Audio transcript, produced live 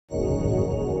In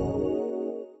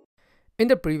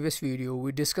the previous video,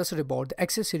 we discussed about the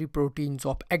accessory proteins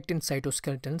of actin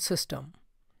cytoskeleton system.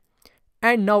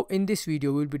 And now in this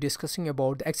video, we'll be discussing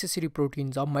about the accessory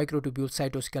proteins of microtubule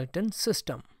cytoskeleton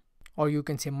system, or you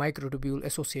can say microtubule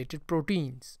associated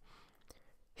proteins.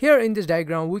 Here in this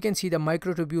diagram, we can see the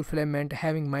microtubule filament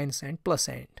having minus and plus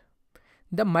end.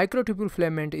 The microtubule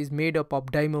filament is made up of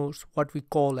dimers, what we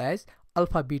call as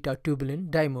alpha-beta tubulin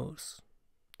dimers.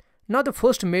 Now the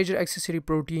first major accessory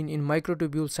protein in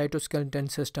microtubule cytoskeleton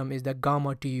system is the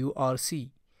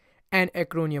gamma-TURC, an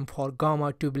acronym for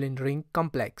gamma tubulin ring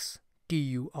complex,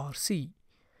 TURC.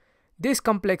 This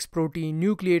complex protein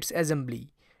nucleates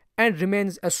assembly and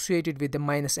remains associated with the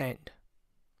minus end.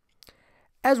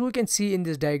 As we can see in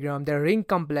this diagram, the ring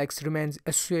complex remains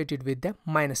associated with the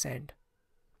minus end.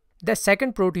 The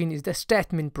second protein is the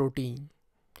stathmin protein.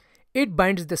 It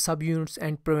binds the subunits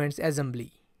and prevents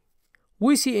assembly.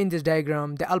 We see in this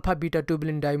diagram the alpha-beta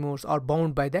tubulin dimers are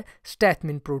bound by the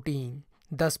stathmin protein,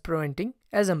 thus preventing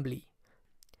assembly.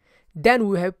 Then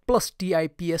we have plus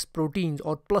TIPS proteins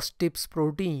or plus TIPS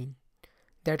protein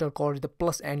that are called the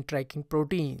plus end tracking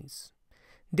proteins.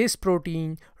 This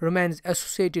protein remains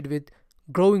associated with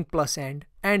growing plus end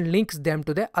and links them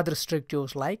to the other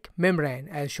structures like membrane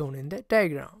as shown in the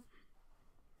diagram.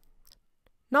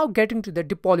 Now getting to the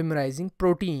depolymerizing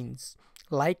proteins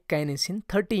like kinesin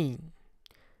 13.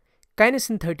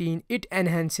 Kinesin 13, it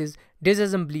enhances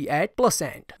disassembly at plus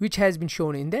end, which has been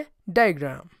shown in the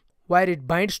diagram, where it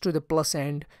binds to the plus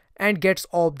end and gets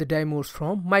off the dimers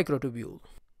from microtubule.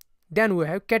 Then we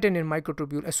have catenin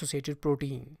microtubule associated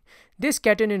protein. This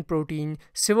catenin protein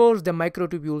severs the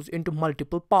microtubules into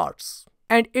multiple parts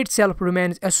and itself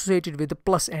remains associated with the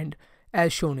plus end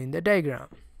as shown in the diagram.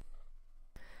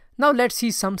 Now let's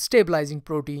see some stabilizing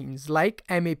proteins like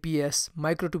MAPS,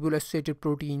 microtubule associated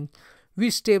protein,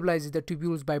 which stabilizes the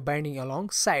tubules by binding along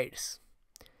sides.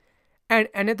 And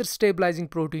another stabilizing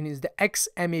protein is the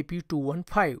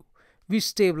XMAP215, which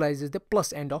stabilizes the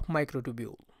plus end of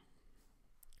microtubule.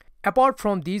 Apart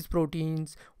from these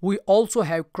proteins, we also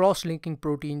have cross-linking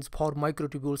proteins for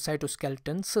microtubule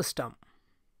cytoskeleton system.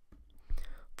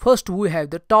 First, we have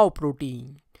the tau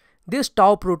protein. This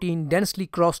tau protein densely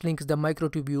cross-links the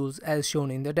microtubules as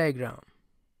shown in the diagram.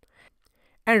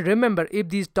 And remember, if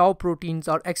these tau proteins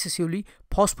are excessively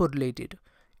phosphorylated,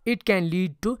 it can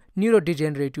lead to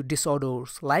neurodegenerative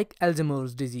disorders like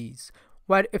Alzheimer's disease,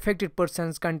 where affected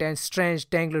persons contain strange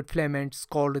tangled filaments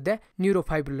called the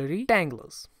neurofibrillary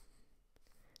tanglers.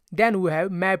 Then we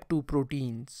have MAP2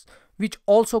 proteins, which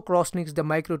also cross-links the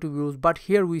microtubules, but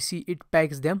here we see it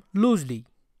packs them loosely.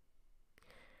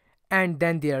 And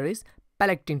then there is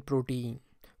pellectin protein,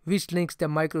 which links the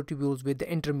microtubules with the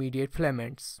intermediate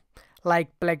filaments,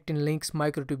 like pellectin links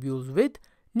microtubules with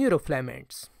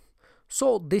neurofilaments.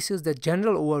 So this is the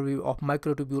general overview of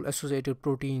microtubule associated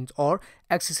proteins or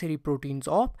accessory proteins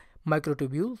of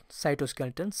microtubule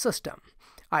cytoskeleton system.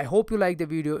 I hope you like the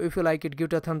video. If you like it, give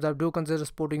it a thumbs up. Do consider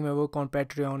supporting my work on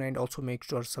Patreon and also make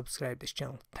sure to subscribe this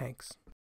channel. Thanks.